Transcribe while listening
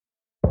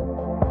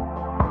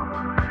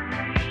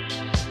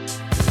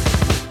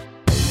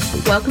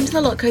Welcome to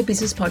the Lotco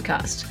Business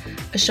Podcast,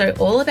 a show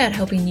all about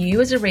helping you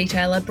as a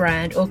retailer,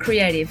 brand, or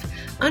creative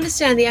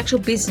understand the actual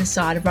business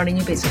side of running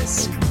your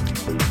business.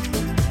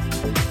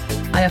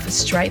 I offer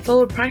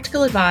straightforward,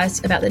 practical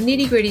advice about the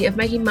nitty-gritty of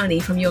making money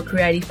from your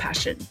creative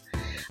passion.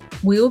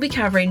 We will be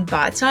covering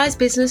bite-sized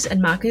business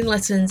and marketing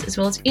lessons, as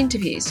well as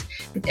interviews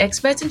with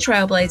experts and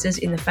trailblazers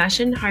in the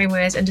fashion,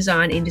 homewares, and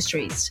design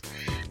industries.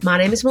 My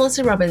name is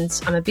Melissa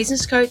Robbins. I'm a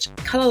business coach,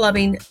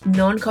 colour-loving,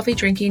 non-coffee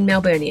drinking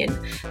Melburnian.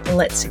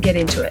 Let's get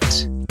into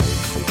it.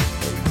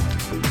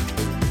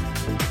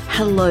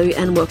 Hello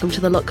and welcome to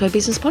the Lotco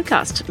Business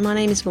Podcast. My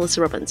name is Melissa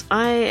Robbins.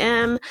 I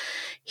am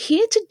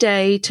here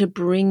today to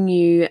bring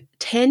you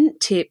 10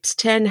 tips,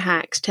 10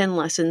 hacks, 10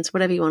 lessons,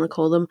 whatever you want to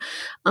call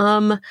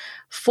them,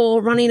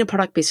 for running a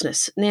product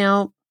business.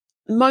 Now,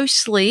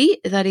 mostly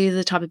that is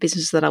the type of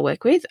business that I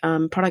work with,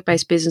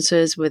 product-based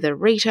businesses, whether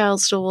retail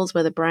stores,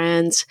 whether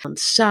brands,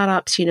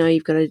 startups. You know,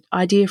 you've got an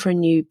idea for a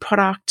new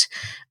product,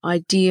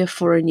 idea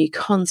for a new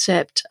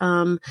concept,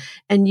 and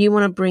you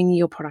want to bring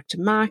your product to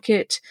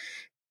market.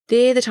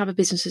 They're the type of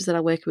businesses that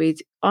I work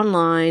with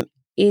online,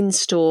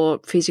 in-store,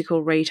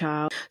 physical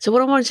retail. So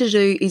what I wanted to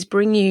do is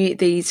bring you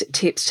these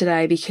tips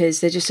today because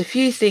they're just a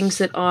few things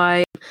that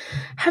I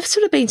have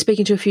sort of been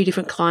speaking to a few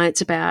different clients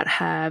about,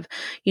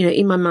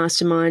 in my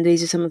mastermind.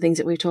 These are some of the things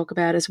that we talk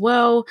about as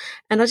well.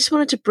 And I just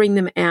wanted to bring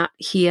them out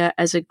here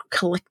as a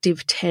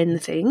collective 10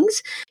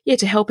 things,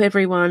 to help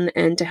everyone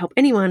and to help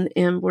anyone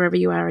wherever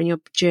you are in your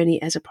journey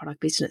as a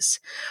product business.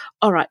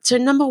 All right. So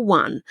number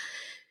one,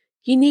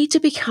 you need to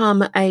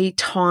become a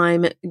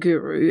time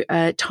guru,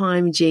 a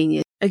time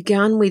genius, a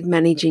gun with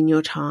managing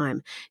your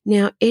time.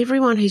 Now,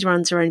 everyone who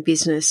runs their own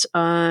business,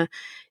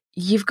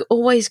 you've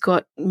always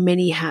got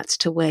many hats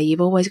to wear.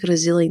 You've always got a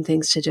zillion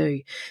things to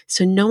do.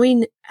 So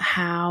knowing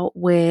how,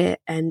 where,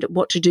 and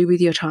what to do with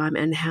your time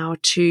and how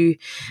to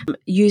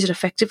use it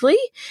effectively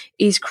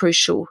is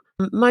crucial.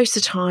 Most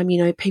of the time,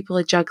 people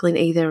are juggling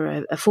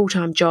either a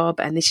full-time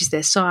job and this is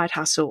their side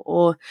hustle,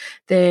 or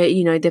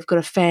they've got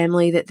a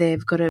family that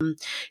they've got to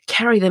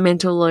carry the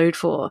mental load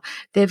for.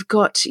 They've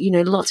got,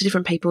 lots of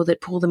different people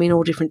that pull them in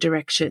all different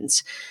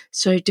directions.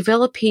 So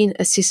developing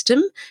a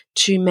system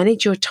to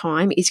manage your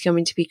time is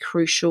going to be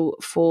crucial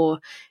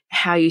for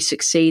how you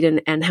succeed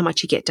and how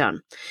much you get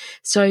done.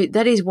 So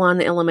that is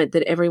one element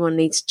that everyone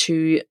needs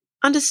to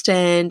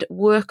understand,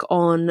 work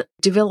on,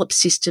 develop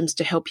systems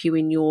to help you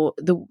in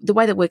the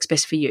way that works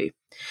best for you.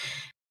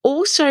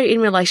 Also,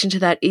 in relation to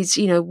that is,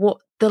 what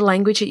the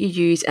language that you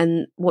use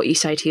and what you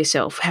say to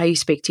yourself, how you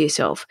speak to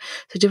yourself.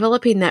 So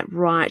developing that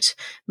right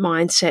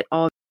mindset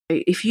of,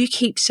 if you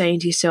keep saying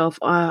to yourself,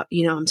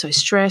 I'm so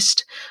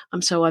stressed,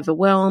 I'm so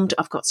overwhelmed,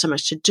 I've got so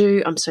much to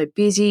do, I'm so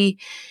busy,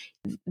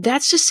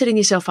 that's just setting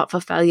yourself up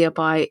for failure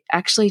by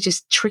actually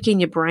just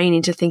tricking your brain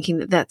into thinking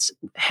that that's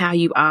how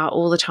you are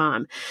all the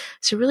time.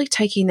 So really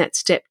taking that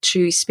step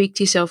to speak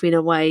to yourself in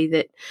a way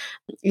that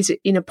is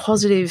in a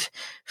positive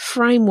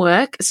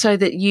framework so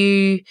that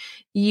you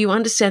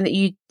understand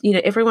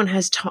that everyone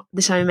has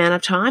the same amount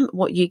of time.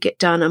 What you get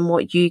done and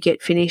what you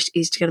get finished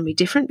is going to be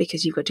different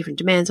because you've got different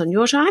demands on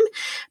your time.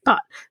 But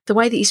the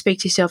way that you speak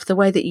to yourself, the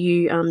way that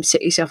you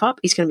set yourself up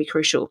is going to be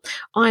crucial.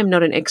 I am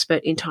not an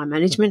expert in time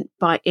management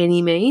by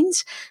any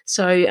means.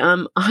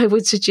 So I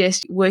would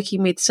suggest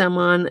working with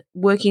someone,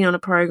 working on a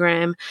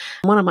program.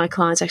 One of my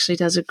clients actually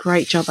does a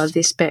great job of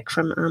this, Beck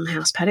from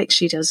House Paddock.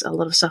 She does a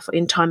lot of stuff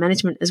in time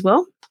management as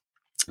well.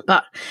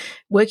 But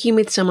working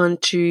with someone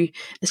to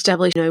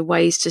establish,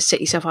 ways to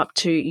set yourself up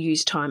to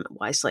use time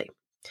wisely.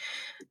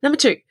 Number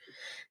 2,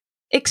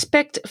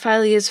 expect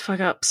failures,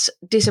 fuck-ups,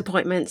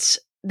 disappointments.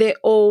 They're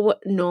all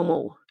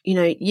normal.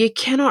 You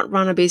cannot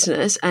run a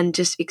business and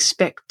just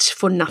expect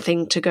for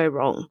nothing to go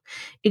wrong.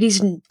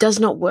 It does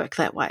not work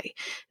that way.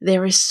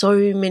 There are so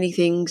many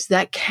things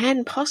that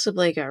can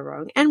possibly go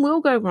wrong and will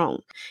go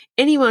wrong.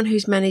 Anyone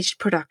who's managed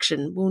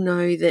production will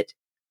know that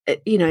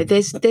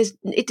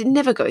it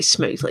never goes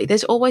smoothly.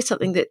 There's always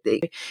something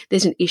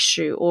there's an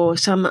issue or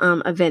some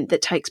event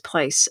that takes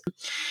place.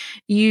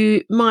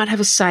 You might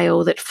have a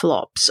sale that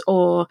flops,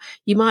 or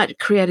you might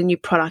create a new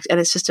product and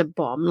it's just a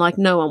bomb, like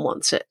no one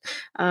wants it.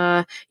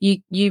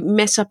 You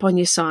mess up on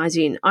your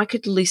sizing. I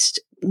could list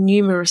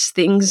numerous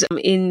things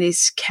in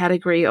this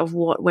category of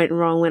what went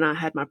wrong when I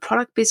had my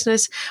product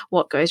business,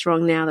 what goes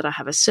wrong now that I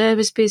have a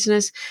service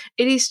business.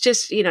 It is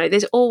just,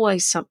 there's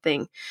always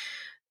something.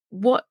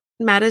 What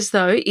matters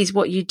though is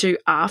what you do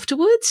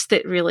afterwards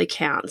that really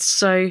counts.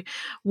 So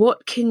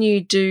what can you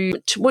do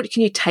what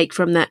can you take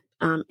from that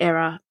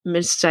error,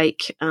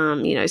 mistake,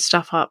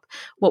 stuff up?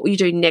 What will you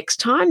do next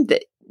time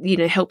that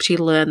helps you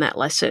learn that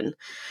lesson?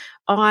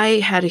 I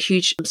had a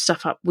huge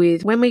stuff up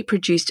with when we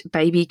produced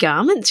baby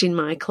garments in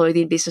my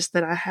clothing business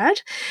that I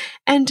had.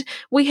 And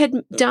we had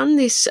done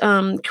this,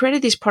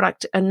 created this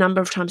product a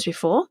number of times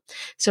before.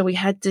 So we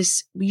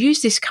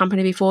used this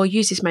company before,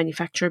 used this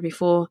manufacturer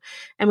before,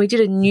 and we did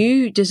a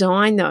new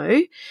design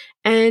though.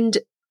 And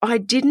I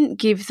didn't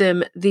give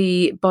them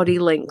the body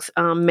length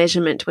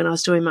measurement when I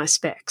was doing my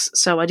specs.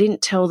 So I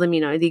didn't tell them,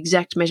 the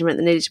exact measurement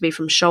that needed to be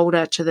from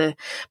shoulder to the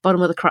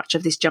bottom of the crotch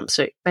of this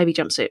jumpsuit, baby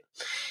jumpsuit.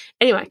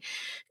 Anyway,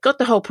 got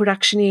the whole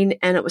production in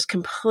and it was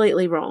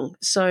completely wrong.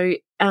 So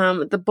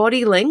the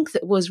body length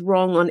was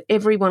wrong on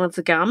every one of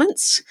the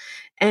garments.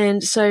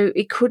 And so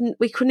we couldn't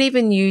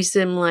even use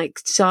them, like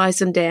size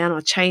them down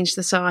or change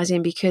the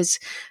sizing, because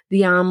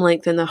the arm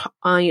length and the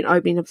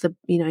opening of the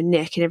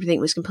neck and everything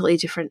was completely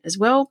different as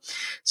well.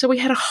 So we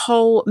had a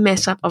whole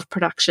mess up of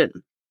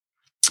production.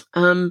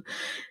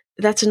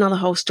 That's another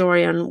whole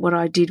story on what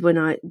I did when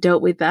I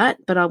dealt with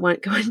that, but I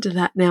won't go into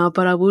that now.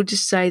 But I will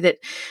just say that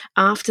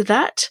after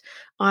that,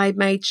 I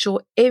made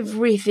sure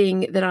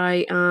everything that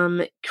I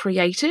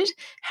created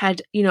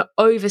had,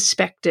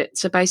 over-specced it.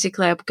 So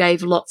basically I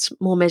gave lots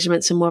more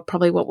measurements than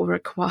probably what were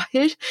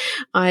required.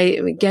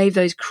 I gave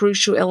those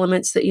crucial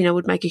elements that,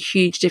 would make a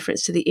huge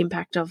difference to the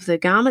impact of the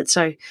garment.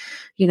 So,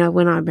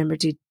 when I remember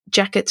did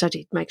jackets, I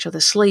did make sure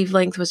the sleeve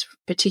length was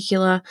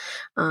particular.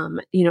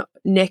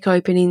 Neck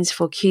openings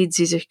for kids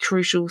is a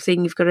crucial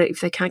thing. You've got to,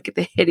 if they can't get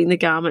their head in the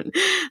garment,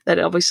 that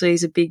obviously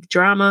is a big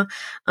drama.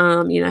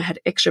 Had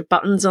extra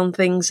buttons on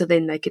things so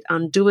then they could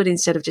undo it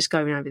instead of just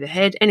going over the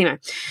head. Anyway,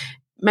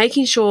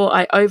 making sure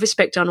I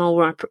overspec'd on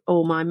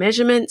all my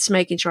measurements,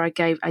 making sure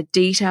I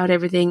detailed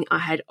everything, I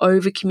had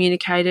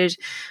over-communicated,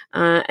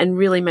 and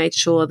really made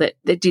sure that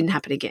it didn't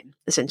happen again,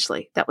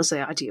 essentially. That was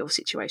the ideal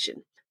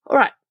situation. All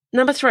right,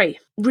 number 3,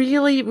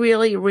 really,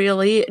 really,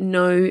 really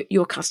know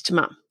your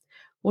customer.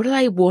 What do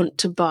they want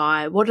to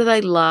buy? What do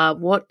they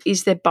love? What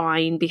is their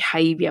buying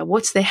behavior?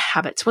 What's their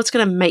habits? What's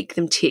going to make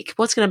them tick?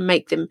 What's going to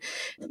make them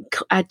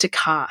add to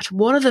cart?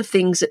 What are the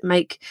things that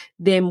make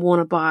them want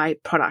to buy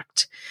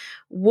product?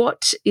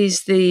 What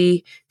is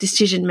the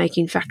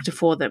decision-making factor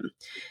for them?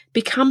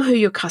 Become who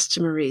your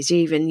customer is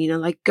even,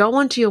 go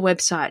onto your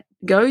website,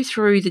 go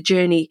through the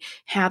journey,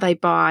 how they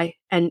buy,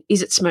 and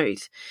is it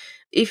smooth?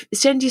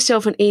 Send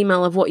yourself an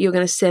email of what you're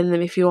going to send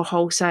them if you're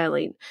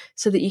wholesaling,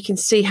 so that you can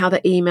see how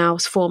the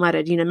email's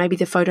formatted. Maybe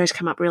the photos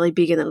come up really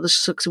big and it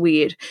just looks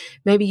weird.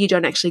 Maybe you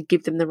don't actually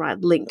give them the right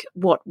link.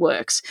 What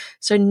works?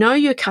 So know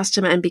your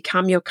customer and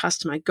become your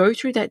customer. Go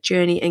through that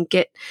journey and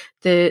get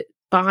the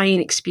buying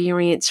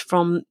experience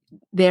from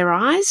their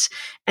eyes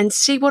and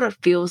see what it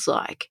feels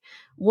like.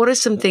 What are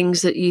some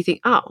things that you think,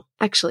 oh,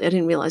 actually, I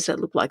didn't realize that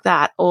looked like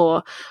that?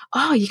 Or,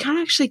 oh, you can't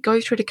actually go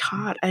through the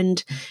cart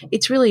and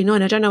it's really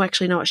annoying. I don't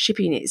actually know what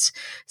shipping is.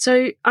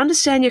 So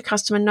understand your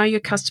customer, know your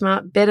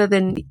customer better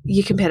than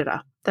your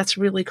competitor. That's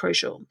really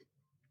crucial.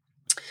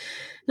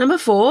 Number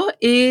 4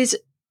 is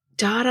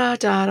data.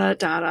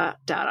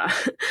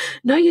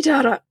 Know your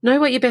data. Know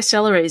what your best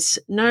seller is.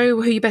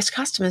 Know who your best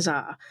customers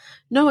are.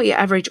 Know what your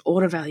average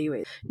order value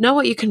is. Know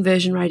what your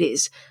conversion rate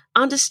is.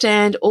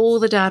 Understand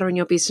all the data in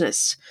your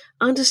business.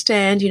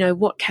 Understand,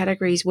 what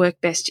categories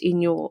work best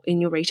in your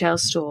retail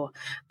store.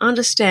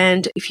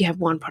 Understand if you have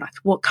one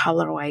product, what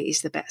colorway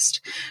is the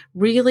best.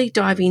 Really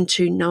dive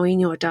into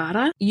knowing your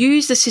data.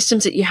 Use the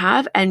systems that you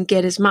have and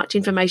get as much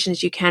information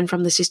as you can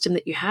from the system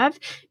that you have.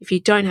 If you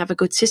don't have a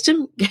good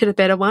system, get a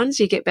better one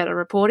so you get better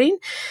reporting.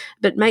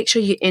 But make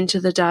sure you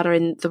enter the data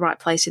in the right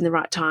place in the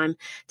right time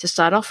to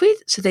start off with,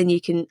 so then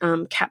you can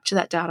capture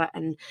that data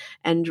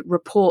and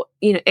report,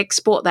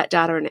 export that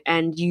data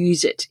and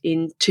use it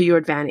to your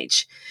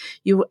advantage.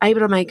 You're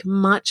able to make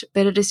much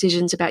better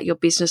decisions about your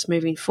business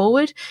moving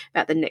forward,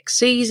 about the next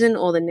season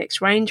or the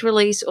next range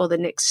release or the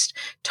next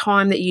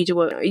time that you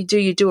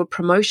do a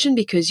promotion,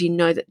 because you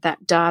know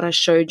that data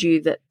showed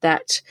you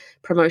that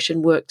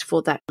promotion worked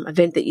for that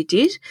event that you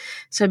did.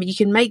 So you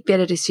can make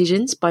better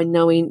decisions by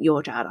knowing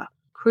your data.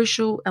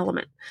 Crucial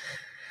element.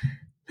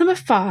 Number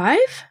 5,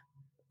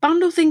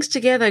 bundle things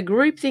together,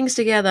 group things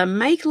together,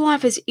 make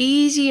life as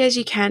easy as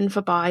you can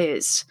for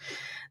buyers.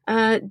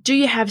 Do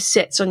you have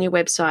sets on your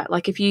website?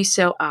 Like if you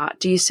sell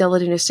art, do you sell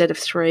it in a set of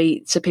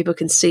 3 so people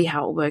can see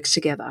how it works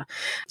together?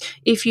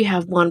 If you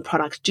have one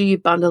product, do you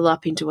bundle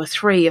up into a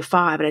 3, a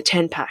 5, and a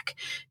 10 pack?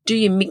 Do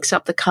you mix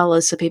up the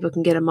colors so people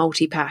can get a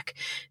multi-pack?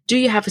 Do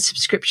you have a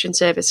subscription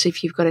service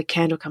if you've got a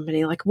candle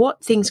company? Like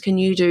what things can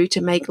you do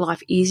to make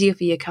life easier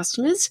for your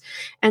customers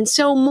and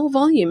sell more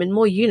volume and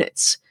more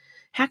units?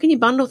 How can you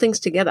bundle things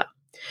together?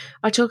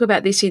 I talk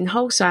about this in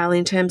wholesale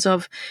in terms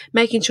of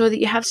making sure that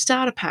you have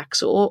starter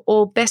packs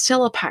or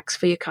bestseller packs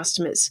for your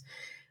customers.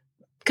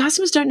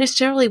 Customers don't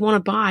necessarily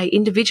want to buy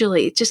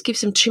individually. It just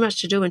gives them too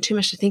much to do and too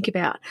much to think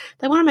about.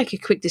 They want to make a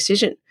quick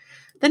decision.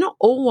 They're not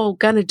all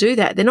going to do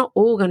that. They're not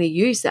all going to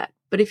use that.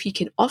 But if you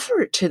can offer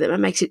it to them, it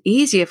makes it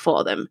easier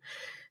for them.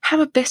 Have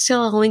a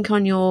bestseller link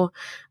on your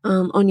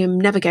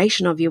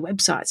navigation of your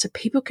website so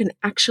people can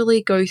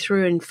actually go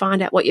through and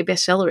find out what your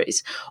bestseller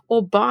is,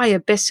 or buy a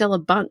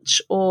bestseller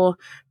bunch or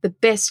the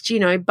best,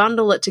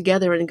 bundle it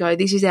together and go,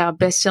 this is our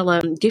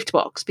bestseller gift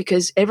box,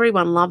 because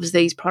everyone loves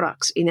these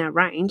products in our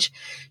range.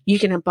 You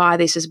can buy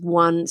this as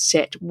one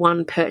set,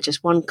 one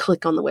purchase, one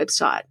click on the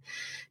website.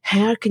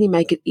 How can you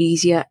make it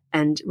easier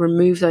and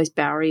remove those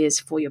barriers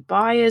for your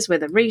buyers,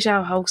 whether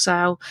retail,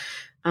 wholesale,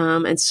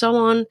 and so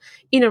on,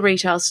 in a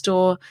retail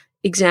store?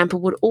 example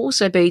would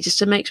also be just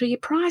to make sure you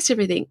price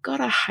everything.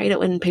 God, I hate it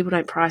when people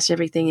don't price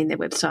everything in their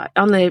website,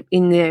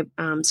 in their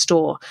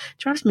store. It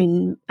drives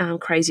me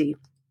crazy.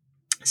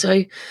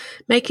 So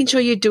making sure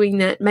you're doing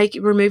that,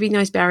 removing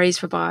those barriers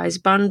for buyers,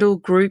 bundle,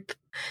 group,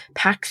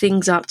 pack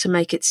things up to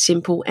make it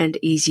simple and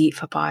easy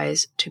for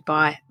buyers to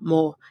buy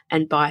more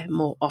and buy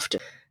more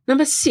often.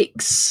 Number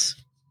 6.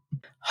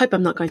 Hope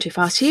I'm not going too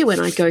fast here when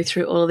I go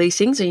through all of these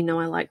things. You know,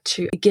 I like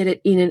to get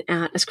it in and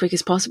out as quick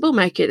as possible,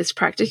 make it as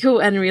practical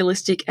and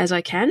realistic as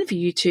I can for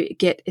you to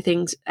get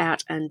things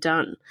out and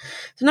done.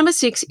 So number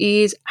 6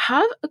 is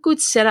have a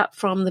good setup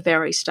from the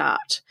very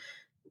start.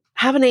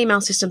 Have an email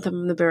system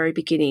from the very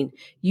beginning.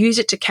 Use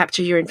it to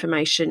capture your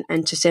information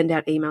and to send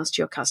out emails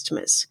to your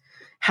customers.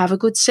 Have a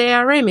good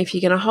CRM if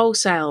you're going to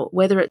wholesale,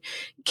 whether it's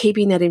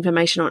keeping that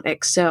information on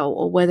Excel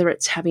or whether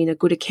it's having a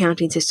good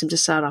accounting system to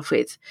start off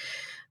with.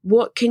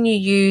 What can you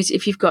use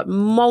if you've got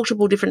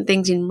multiple different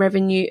things in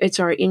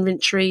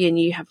inventory, and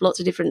you have lots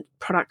of different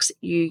products that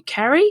you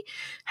carry?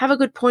 Have a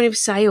good point of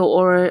sale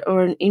or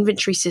an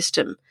inventory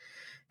system.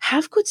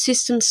 Have good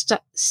systems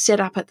set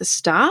up at the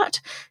start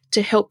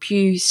to help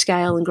you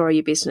scale and grow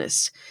your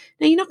business.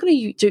 Now, you're not going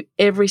to do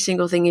every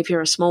single thing if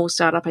you're a small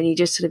startup and you're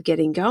just sort of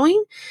getting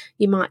going.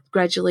 You might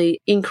gradually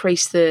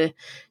increase you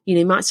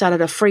might start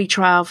at a free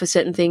trial for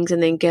certain things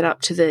and then get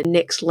up to the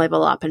next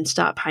level up and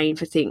start paying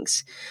for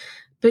things.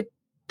 But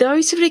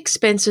those sort of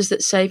expenses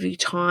that save you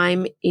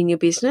time in your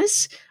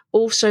business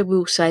also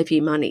will save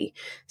you money.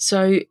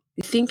 So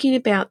thinking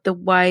about the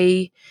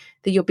way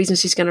that your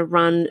business is going to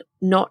run,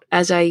 not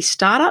as a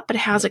startup, but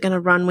how's it going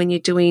to run when you're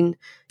doing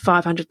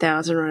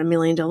 $500,000 or $1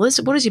 million?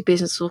 What does your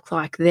business look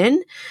like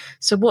then?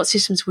 So what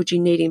systems would you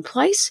need in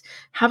place?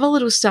 Have a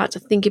little start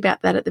to think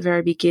about that at the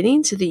very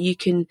beginning so that you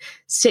can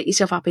set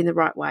yourself up in the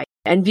right way.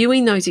 And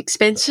viewing those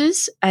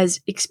expenses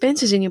as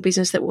expenses in your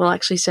business that will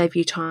actually save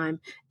you time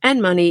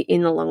and money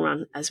in the long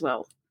run as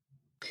well.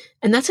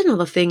 And that's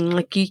another thing,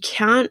 like you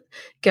can't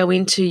go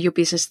into your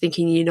business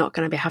thinking you're not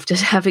going to have to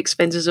have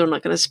expenses or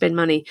not going to spend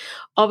money.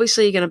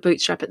 Obviously, you're going to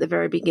bootstrap at the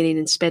very beginning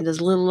and spend as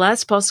little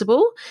as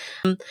possible.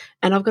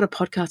 And I've got a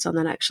podcast on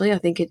that actually. I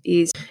think it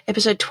is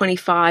episode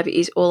 25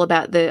 is all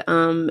about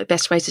the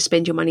best ways to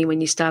spend your money when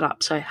you start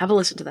up. So have a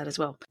listen to that as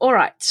well. All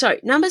right. So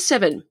number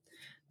 7,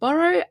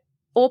 borrow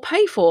or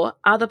pay for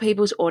other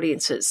people's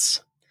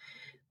audiences.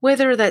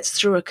 Whether that's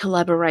through a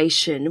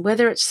collaboration,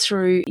 whether it's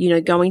through,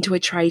 going to a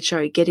trade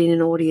show, getting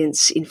an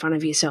audience in front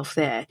of yourself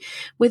there,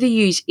 whether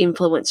you use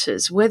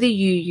influencers, whether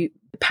you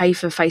pay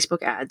for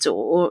Facebook ads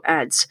or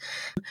ads,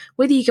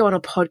 whether you go on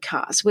a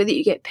podcast, whether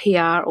you get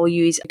PR or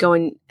go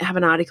and have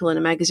an article in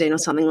a magazine or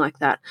something like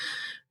that.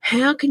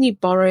 How can you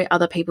borrow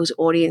other people's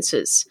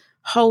audiences?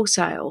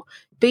 Wholesale.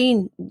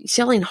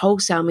 Selling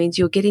wholesale means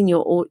you're getting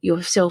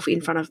yourself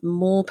in front of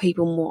more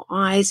people, more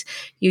eyes.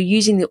 You're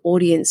using the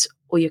audience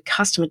or your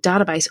customer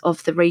database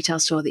of the retail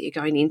store that you're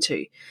going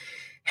into.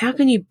 How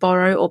can you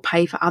borrow or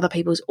pay for other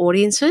people's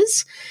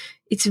audiences?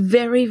 It's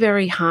very,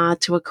 very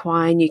hard to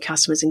acquire new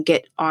customers and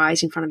get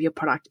eyes in front of your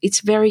product.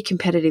 It's very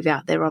competitive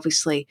out there,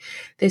 obviously.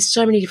 There's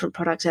so many different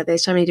products out there,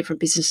 so many different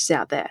businesses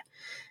out there.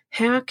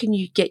 How can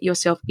you get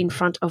yourself in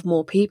front of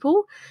more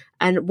people?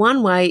 And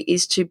one way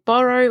is to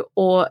borrow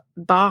or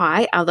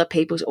buy other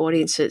people's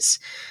audiences.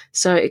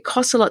 So it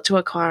costs a lot to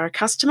acquire a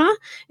customer.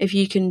 If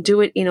you can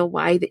do it in a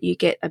way that you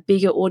get a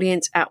bigger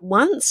audience at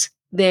once,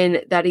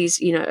 then that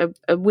is,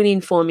 a winning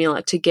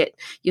formula to get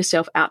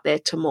yourself out there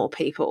to more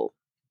people.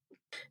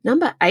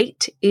 Number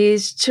 8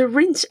 is to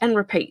rinse and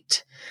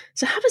repeat.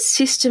 So have a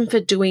system for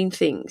doing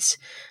things.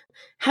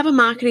 Have a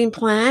marketing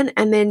plan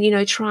and then,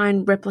 try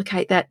and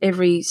replicate that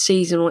every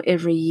season or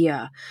every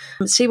year.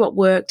 See what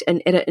worked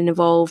and edit and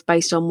evolve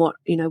based on what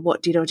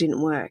did or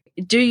didn't work.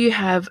 Do you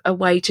have a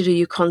way to do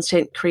your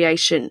content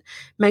creation?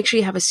 Make sure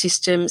you have a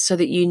system so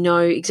that you know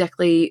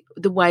exactly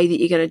the way that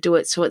you're going to do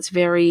it. So it's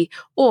very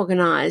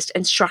organized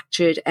and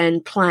structured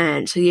and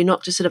planned. So you're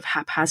not just sort of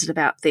haphazard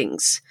about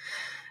things.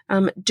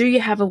 Do you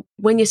have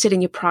when you're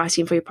setting your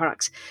pricing for your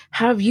products,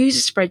 have use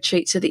a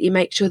spreadsheet so that you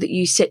make sure that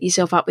you set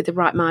yourself up with the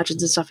right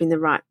margins and stuff in the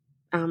right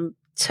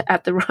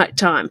at the right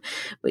time,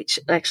 which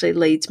actually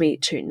leads me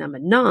to number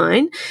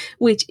 9,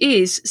 which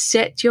is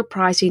set your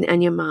pricing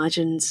and your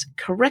margins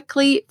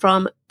correctly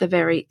from the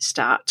very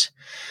start.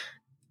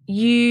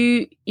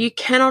 You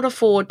cannot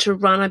afford to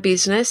run a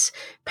business,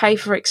 pay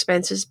for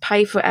expenses,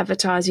 pay for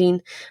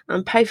advertising,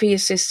 pay for your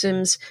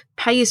systems,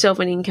 pay yourself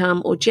an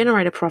income or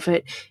generate a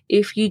profit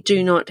if you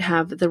do not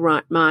have the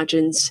right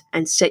margins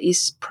and set your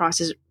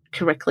prices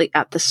correctly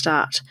at the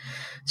start.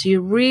 So you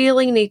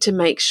really need to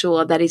make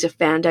sure that is a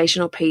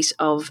foundational piece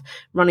of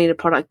running a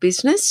product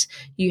business.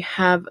 You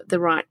have the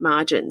right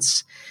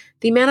margins.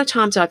 The amount of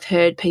times I've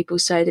heard people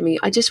say to me,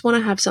 I just want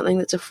to have something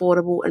that's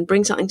affordable and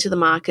bring something to the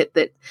market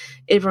that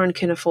everyone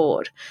can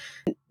afford.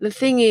 The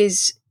thing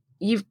is,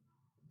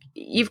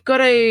 you've got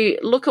to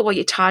look at what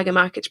your target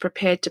market's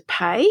prepared to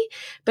pay,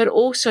 but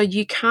also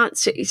you can't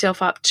set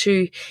yourself up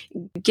to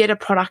get a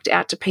product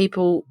out to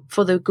people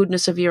for the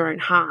goodness of your own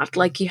heart.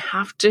 Like, you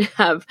have to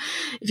have,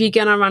 if you're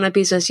going to run a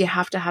business, you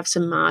have to have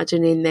some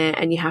margin in there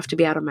and you have to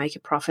be able to make a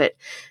profit.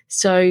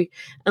 So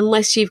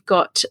unless you've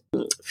got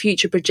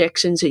future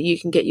projections that you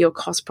can get your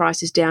cost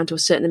prices down to a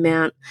certain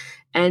amount,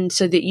 and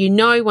so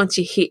that once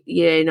you hit,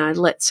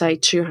 let's say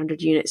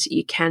 200 units,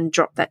 you can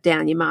drop that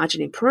down, your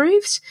margin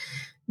improves,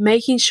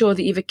 making sure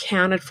that you've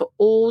accounted for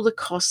all the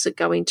costs that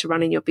go into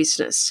running your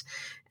business.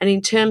 And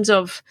in terms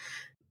of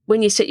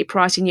when you set your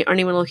pricing, you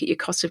only want to look at your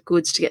cost of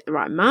goods to get the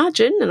right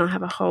margin. And I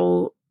have a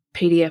whole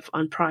PDF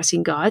on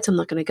pricing guides. I'm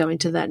not going to go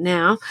into that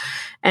now.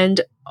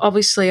 And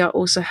obviously, I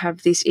also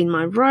have this in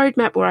my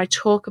roadmap where I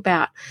talk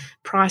about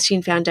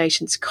pricing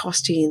foundations,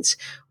 costings,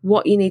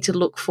 what you need to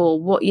look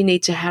for, what you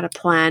need to how to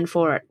plan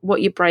for it,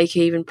 what your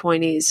break-even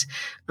point is,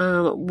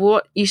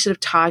 what your sort of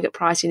target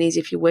pricing is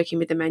if you're working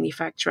with the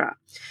manufacturer.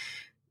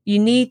 You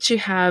need to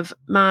have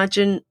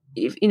margin.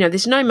 If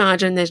there's no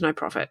margin, there's no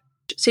profit.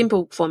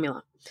 Simple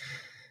formula.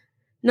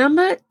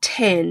 Number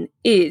 10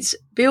 is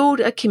build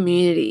a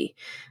community.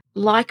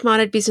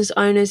 Like-minded business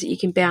owners that you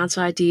can bounce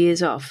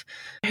ideas off.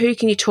 Who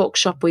can you talk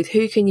shop with?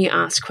 Who can you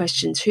ask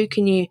questions? Who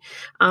can you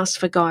ask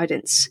for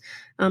guidance?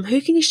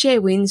 Who can you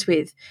share wins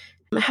with?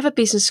 Have a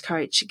business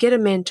coach, get a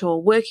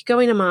mentor, go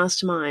in a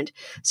mastermind.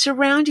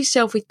 Surround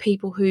yourself with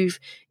people who've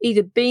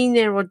either been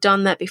there or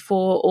done that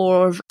before,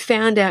 or have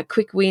found out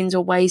quick wins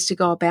or ways to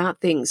go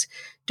about things.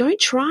 Don't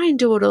try and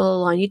do it all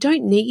alone. You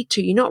don't need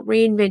to. You're not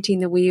reinventing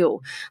the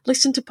wheel.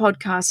 Listen to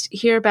podcasts,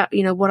 hear about,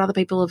 what other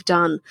people have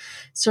done.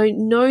 So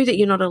know that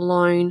you're not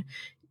alone.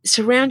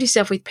 Surround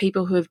yourself with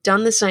people who have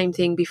done the same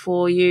thing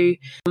before you,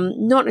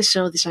 not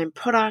necessarily the same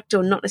product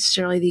or not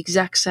necessarily the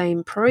exact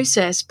same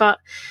process, but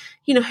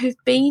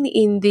who've been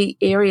in the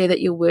area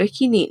that you're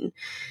working in.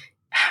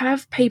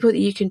 Have people that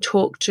you can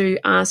talk to,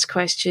 ask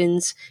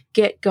questions,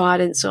 get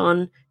guidance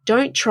on.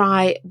 Don't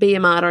be a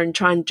martyr and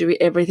try and do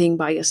everything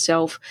by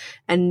yourself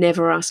and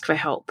never ask for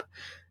help.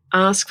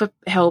 Ask for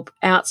help,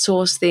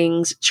 outsource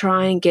things,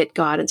 try and get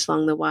guidance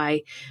along the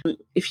way.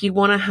 If you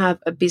want to have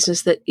a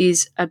business that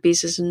is a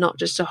business and not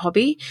just a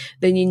hobby,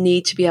 then you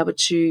need to be able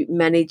to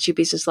manage your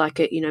business like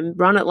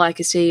run it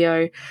like a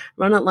CEO,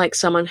 run it like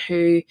someone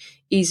who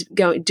is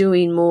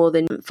doing more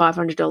than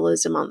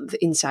 $500 a month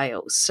in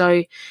sales.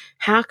 So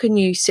how can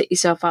you set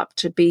yourself up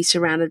to be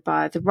surrounded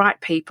by the right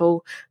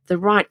people, the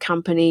right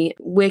company?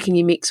 Where can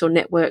you mix or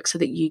network so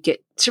that you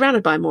get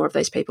surrounded by more of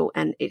those people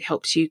and it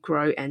helps you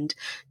grow and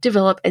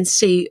develop and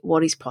see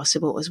what is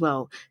possible as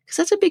well? Because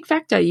that's a big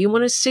factor. You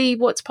want to see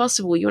what's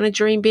possible. You want to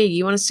dream big.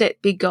 You want to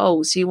set big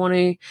goals. You want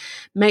to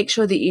make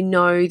sure that you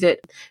know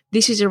that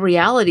this is a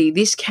reality.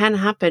 This can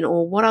happen,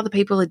 or what other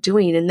people are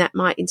doing, and that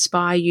might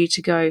inspire you to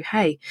go,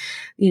 hey,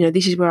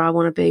 this is where I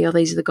want to be, or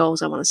these are the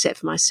goals I want to set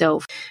for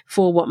myself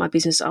for what I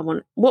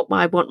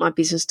want my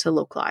business to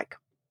look like.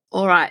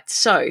 All right,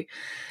 so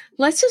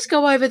let's just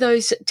go over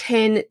those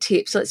 10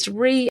 tips. Let's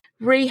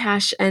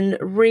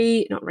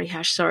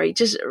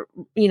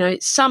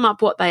sum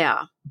up what they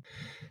are.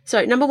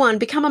 So number 1,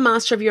 become a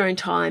master of your own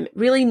time.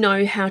 Really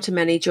know how to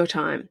manage your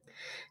time.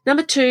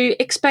 Number 2,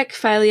 expect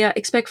failure,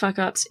 expect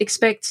fuck-ups,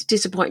 expect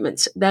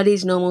disappointments. That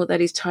is normal.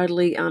 That is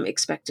totally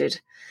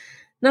expected.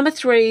 Number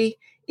 3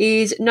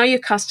 is know your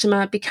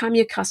customer, become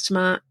your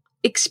customer,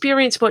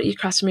 experience what your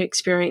customer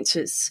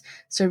experiences.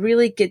 So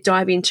really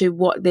dive into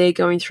what they're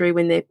going through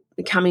when they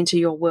come into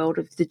your world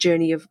of the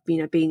journey of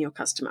being your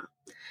customer.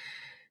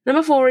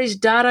 Number 4 is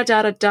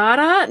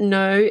data.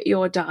 Know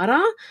your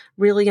data,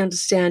 really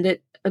understand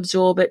it,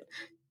 absorb it.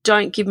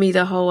 Don't give me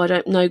the whole, I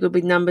don't know good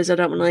with numbers, I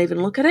don't want to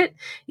even look at it.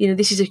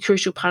 This is a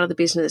crucial part of the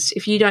business.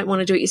 If you don't want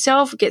to do it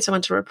yourself, get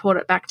someone to report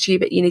it back to you,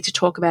 but you need to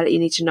talk about it, you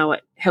need to know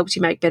it. Helps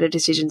you make better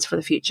decisions for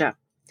the future.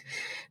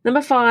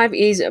 Number 5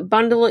 is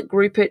bundle it,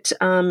 group it,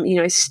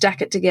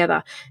 stack it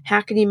together.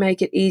 How can you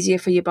make it easier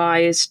for your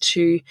buyers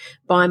to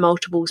buy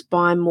multiples,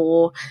 buy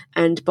more,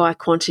 and buy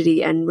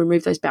quantity and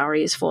remove those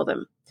barriers for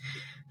them?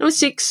 Number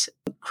 6,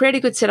 create a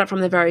good setup from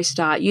the very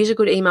start. Use a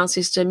good email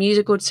system, use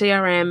a good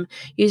CRM,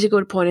 use a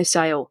good point of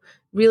sale.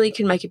 Really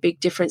can make a big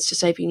difference to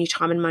saving you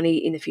time and money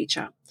in the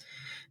future.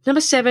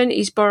 Number 7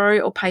 is borrow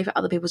or pay for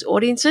other people's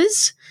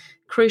audiences.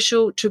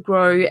 Crucial to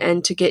grow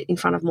and to get in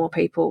front of more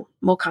people,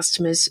 more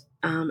customers,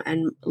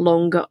 and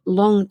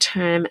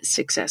long-term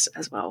success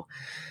as well.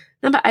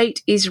 Number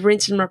 8 is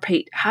rinse and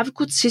repeat. Have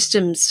good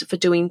systems for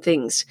doing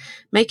things.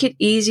 Make it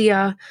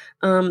easier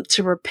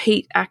to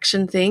repeat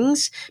action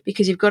things,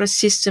 because you've got a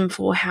system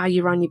for how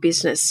you run your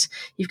business.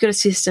 You've got a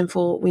system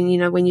for when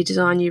you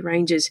design new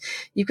ranges.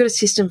 You've got a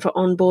system for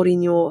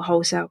onboarding your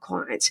wholesale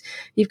clients.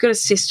 You've got a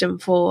system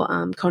for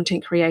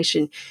content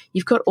creation.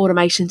 You've got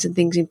automations and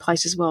things in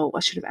place as well.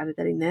 I should have added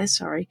that in there,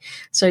 sorry.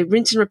 So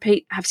rinse and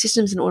repeat, have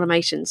systems and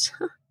automations.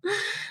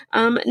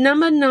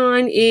 Number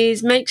 9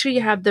 is make sure you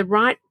have the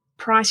right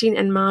pricing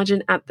and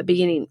margin at the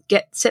beginning.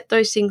 Set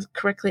those things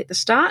correctly at the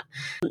start.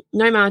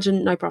 No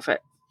margin, no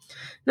profit.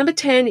 Number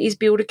 10 is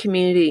build a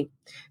community.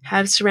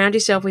 Surround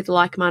yourself with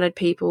like-minded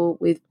people,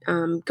 with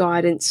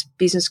guidance,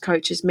 business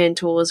coaches,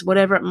 mentors,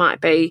 whatever it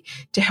might be,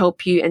 to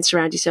help you, and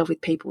surround yourself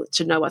with people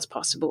to know what's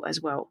possible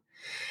as well.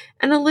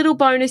 And a little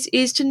bonus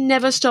is to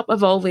never stop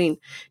evolving,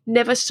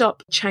 never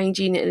stop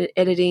changing and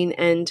editing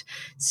and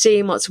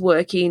seeing what's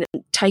working,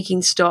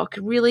 taking stock.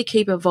 Really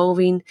keep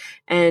evolving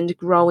and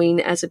growing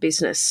as a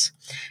business.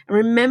 And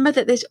remember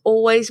that there's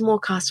always more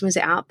customers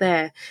out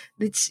there.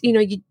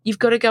 You've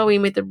got to go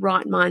in with the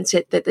right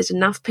mindset that there's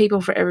enough people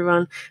for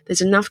everyone.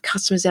 There's enough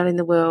customers out in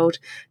the world.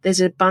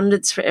 There's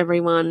abundance for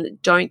everyone.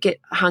 Don't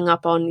get hung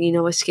up on,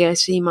 a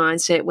scarcity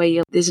mindset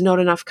where there's not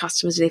enough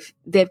customers. And if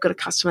they've got a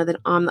customer, then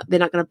they're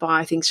not going to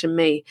buy things from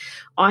me.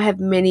 I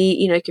have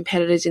many,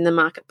 competitors in the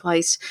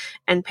marketplace,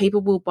 and people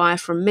will buy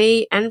from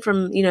me and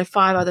from,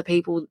 5 other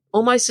people,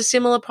 almost a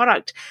similar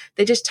product.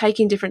 They're just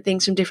taking different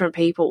things from different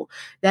people.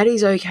 That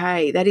is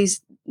okay. That is,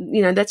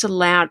 that's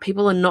allowed.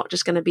 People are not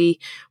just going to be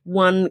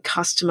one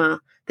customer.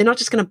 They're not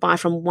just going to buy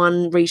from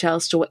one retail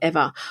store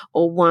ever,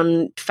 or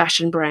one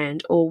fashion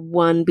brand, or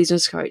one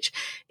business coach.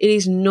 It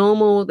is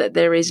normal that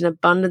there is an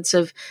abundance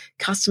of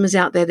customers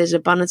out there. There's an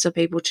abundance of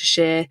people to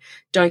share.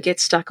 Don't get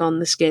stuck on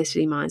the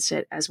scarcity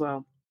mindset as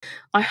well.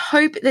 I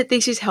hope that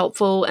this is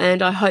helpful,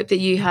 and I hope that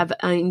you have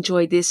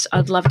enjoyed this.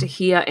 I'd love to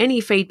hear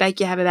any feedback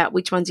you have about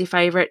which one's your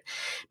favorite.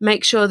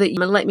 Make sure that you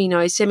let me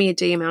know. Send me a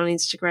DM on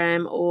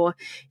Instagram, or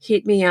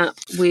hit me up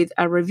with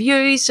a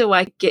review so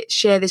I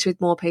share this with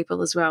more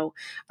people as well.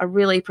 I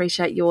really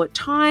appreciate your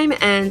time,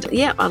 and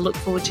I look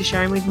forward to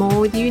sharing more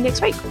with you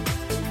next week.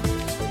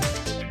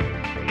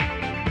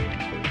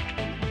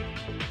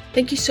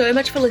 Thank you so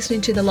much for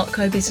listening to the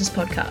Lotco Business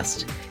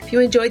Podcast. If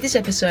you enjoyed this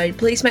episode,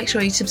 please make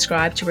sure you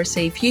subscribe to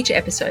receive future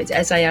episodes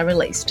as they are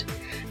released.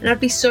 And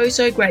I'd be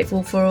so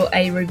grateful for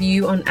a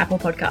review on Apple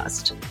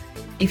Podcast.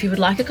 If you would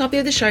like a copy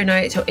of the show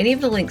notes or any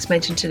of the links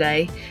mentioned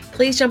today,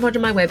 please jump onto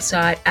my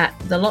website at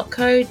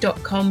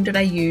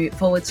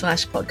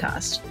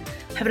thelotco.com.au/podcast.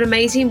 Have an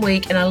amazing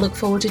week, and I look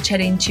forward to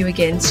chatting to you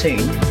again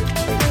soon.